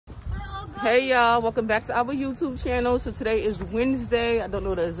Hey y'all, welcome back to our YouTube channel. So today is Wednesday. I don't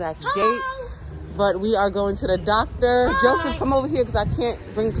know the exact date, but we are going to the doctor. Joseph, come over here because I can't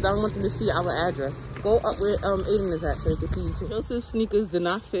bring, because I don't want them to see our address. Go up where Aiden is at so they can see you too. Joseph's sneakers did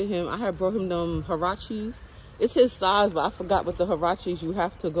not fit him. I had brought him them Huaraches. It's his size, but I forgot with the Huaraches you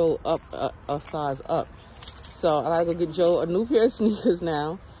have to go up a size up. So I gotta go get Joe a new pair of sneakers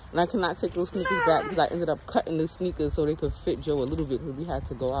now. And I cannot take those sneakers back because I ended up cutting the sneakers so they could fit Joe a little bit because we had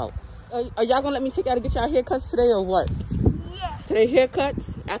to go out. Are y'all gonna let me take y'all to get y'all haircuts today or what? Yeah. Today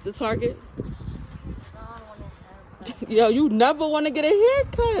haircuts at the Target? No, I don't want a haircut. Yo, you never want to get a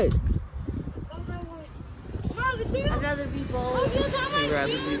haircut. I'd rather be bald. You'd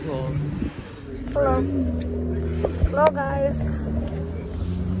rather be bald. Hello. Hello, guys.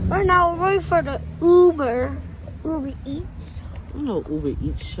 Right now, we're waiting for the Uber Eats. You know Uber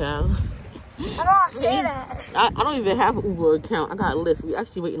Eats, child. I don't want to say that. I don't even have an Uber account. I got Lyft. We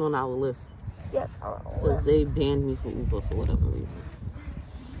actually waiting on our Lyft. Yes, our Lyft. Because they banned me for Uber for whatever reason.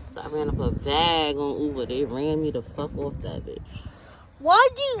 So I ran up a bag on Uber. They ran me the fuck off that bitch. Why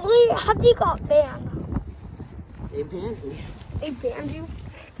did you leave? How did you got banned? They banned me. They banned you?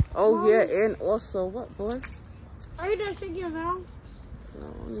 Oh, yeah, and also, what, boy? Are you going to check your mail? No,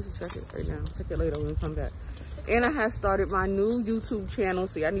 let me just check it right now. Check it later when we come back. And I have started my new YouTube channel,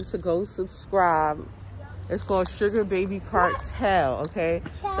 so y'all need to go subscribe. It's called Sugar Baby Cartel, okay?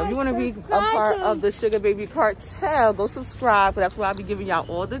 So if you want to be a part of the Sugar Baby Cartel, go subscribe, because that's where I'll be giving y'all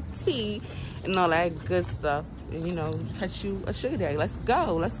all the tea and all that good stuff. And, you know, catch you a sugar daddy. Let's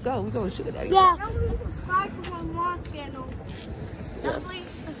go. Let's go. We're going to sugar daddy. Yeah. Definitely subscribe to my mom's channel. Definitely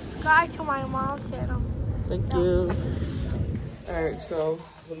subscribe to my mom's channel. Thank you. All right, so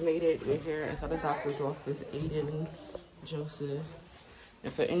we made it. We're here inside the doctor's office, Aiden, Joseph.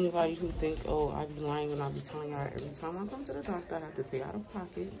 And for anybody who think, oh, I be lying when I be telling y'all every time I come to the doctor, I have to pay out of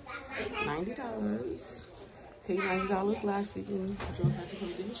pocket $90. Paid $90 last week and Joe had to come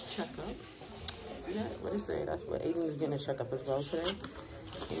get his checkup. See that? What it say? That's what Aiden is getting a checkup as well today.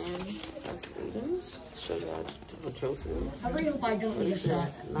 And that's Aiden's. Show y'all what Joseph's. I really hope I don't need a shot.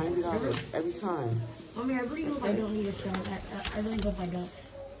 $90 every time. I mean, I really hope I don't need a shot. I really hope I don't.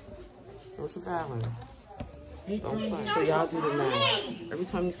 Joseph Allen. Don't play. So y'all do the math. Every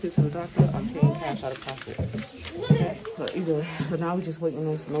time these kids to the doctor, I'm paying cash out of pocket. Okay. But either way, but now we're just waiting.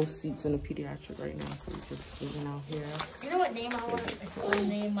 There's no seats in the pediatric right now, so we're just waiting out here. You know what name I want to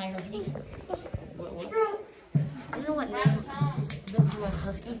name my husky? What? You know what name built my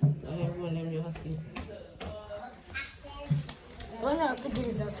husky? I never want to name your husky. Why not to get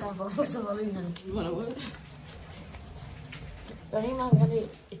his El Chapo for some reason? You want to what? The name I wanted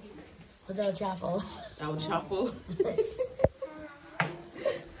was El Chapo. El Chapo?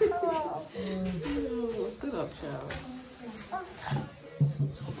 Sit up, child.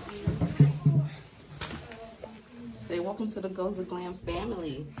 Say welcome to the Goza Glam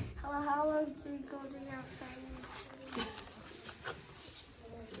family. Hello, how long do you go to your family?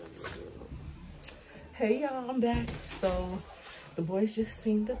 Hey y'all, I'm back. So the boys just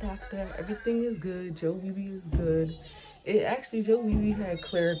seen the doctor. Everything is good. Joe Weeby is good. Joe Weeby had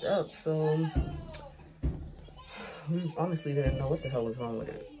cleared up, so we honestly didn't know what the hell was wrong with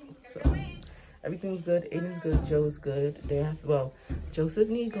it. So everything's good. Aiden's good. Joe is good. Joseph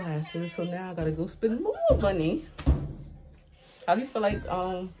needs glasses, so now I gotta go spend more money. How do you feel like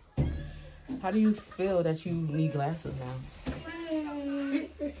how do you feel that you need glasses now?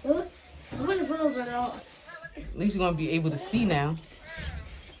 I'm gonna put over now. At least you're gonna be able to see now.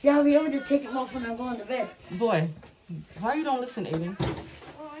 Yeah, I'll be able to take them off when I go into bed. Boy, why you don't listen, Aiden?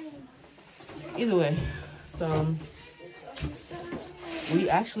 Either way, so we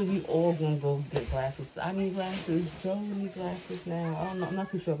all gonna go get glasses. I need glasses. Joe need glasses now. I don't know. I'm not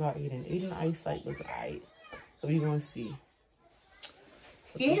too sure about Aiden. Aiden's eyesight was alright, so we gonna see.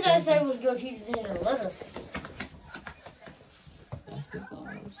 Yeah, his eyesight was good. He just didn't let us. That's the goal.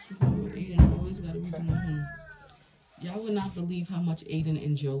 Aiden always gotta be doing him. Y'all would not believe how much Aiden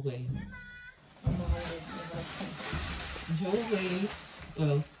and Joe weigh. Joe weighs,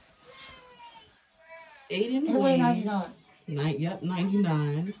 Aiden weighs 99. Yep,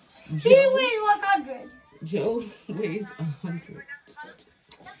 99. He weighs 100. Joe weighs 100.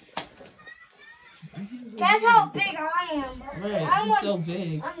 That's how big I am. Right, he's so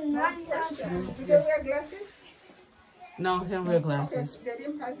big. I'm 99. Did they wear glasses? No, he don't wear glasses. Okay, they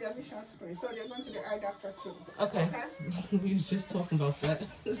didn't pass their vision screen, so they're going to the eye doctor too. Okay. We was just talking about that.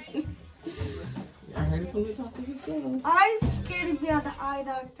 Y'all ready for me to talk to you soon? I'm scared to be at the eye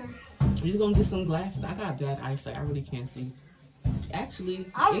doctor. You're gonna get some glasses. I got bad eyesight. I really can't see. Actually,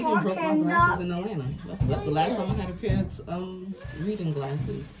 I'm Aiden broke my walking glasses up. in Atlanta. That's the last time I had a pair of reading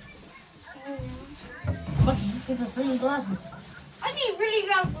glasses. Look, you get the same glasses. I need really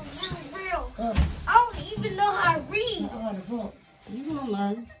got for real. Good. I don't even know how to read. You gonna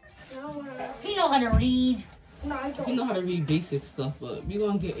learn. He know how to read. No, I don't. You know how to read basic stuff, but we're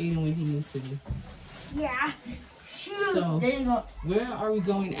gonna get Aiden when he needs to be. Yeah. Shoot. So, There you go. where are we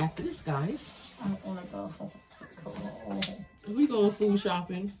going after this, guys? I don't wanna go. We going food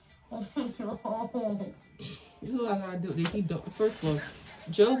shopping. No. You know what I gotta do? He don't. First of all,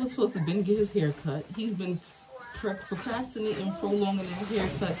 Joe was supposed to been get his hair cut. He's been procrastinating and prolonging that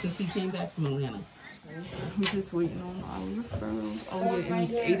haircut since he came back from Atlanta. I'm just waiting on our referral. Oh yeah, and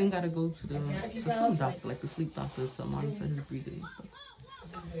Aiden gotta go to some doctor, like the sleep doctor, to monitor his breathing and stuff.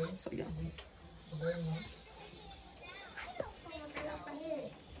 So yeah.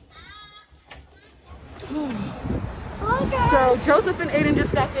 So Joseph and Aiden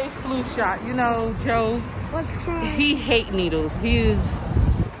just got their flu shot. You know, Joe, he hate needles. He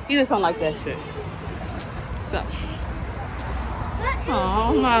just don't like that shit. So,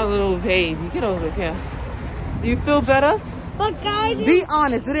 oh my little baby, get over here. Do you feel better? But guys, Be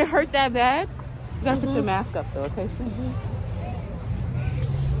honest, did it hurt that bad? You gotta put your mask up though, okay?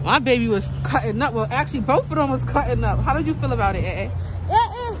 My baby was cutting up. Well, actually, both of them was cutting up. How did you feel about it, eh? it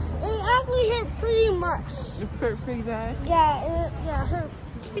actually hurt pretty much. It hurt pretty bad. Yeah, it hurt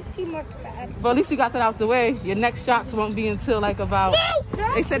pretty much bad. But at least you got that out the way. Your next shots won't be until like about,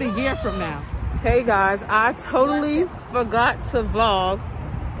 they said a year from now. Hey guys, I totally forgot to vlog.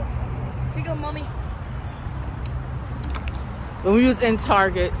 Here you go, mommy. When we was in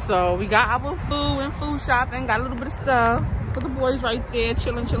Target, so we got our food and food shopping, got a little bit of stuff. Put the boys right there,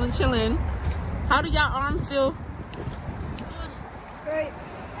 chilling. How do y'all arms feel? Great.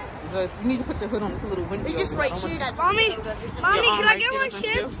 Good. You need to put your hood on. It's a little windy. It's just right here. Mommy, can I get my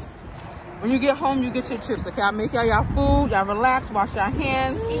chips? When you get home, you get your chips, okay? I make y'all food, y'all relax, wash your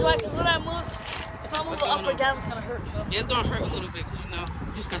hands. He's like, when I move, if I move it up or down, it's gonna hurt. So. Yeah, it's gonna hurt a little bit, because you know,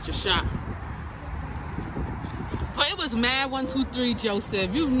 you just got your shot. But it was mad 1, 2, 3,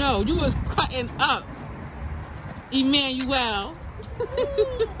 Joseph. You know, you was cutting up. Emmanuel.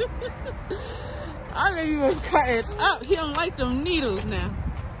 I mean, you was cutting up. He don't like them needles now.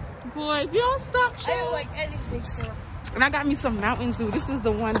 Boy, if you don't stop, I don't like anything, sir. And I got me some Mountain Dew. This is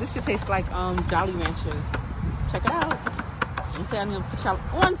the one. This should taste like Jolly Ranchers. Check it out. I'm saying I'm gonna put y'all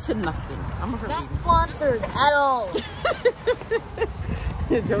on to nothing. I'm gonna Not sponsored at all.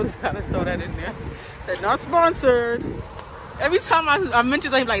 Joe just gotta throw that in there. They're not sponsored. Every time I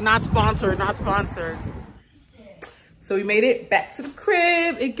mention something like not sponsored. So we made it back to the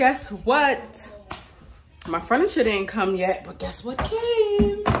crib, and guess what? My furniture didn't come yet, but guess what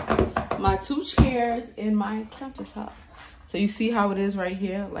came? My 2 chairs and my countertop. So you see how it is right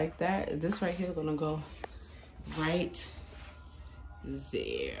here, like that. This right here is gonna go right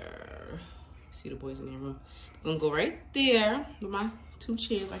there. See the boys in their room. Gonna go right there with my 2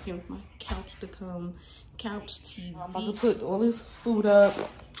 chairs, like in my couch to come, couch TV. I'm about to put all this food up.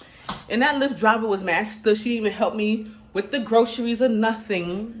 And that Lyft driver was mad. She didn't even help me with the groceries or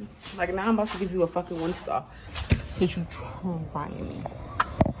nothing. Like now I'm about to give you a fucking 1-star. Cause you trying me.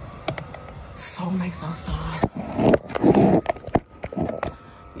 So nice outside.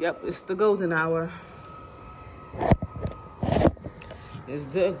 Yep, it's the golden hour. It's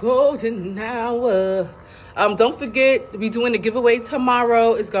the golden hour. Don't forget, we're doing the giveaway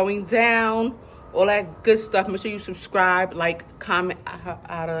tomorrow. It's going down. All that good stuff. Make sure you subscribe, like, comment,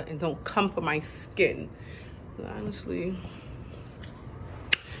 and don't come for my skin. Honestly,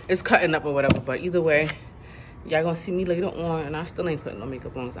 it's cutting up or whatever, but either way, y'all gonna see me later on, and I still ain't putting no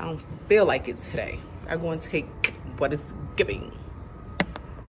makeup on because I don't feel like it today. I'm gonna take what it's giving.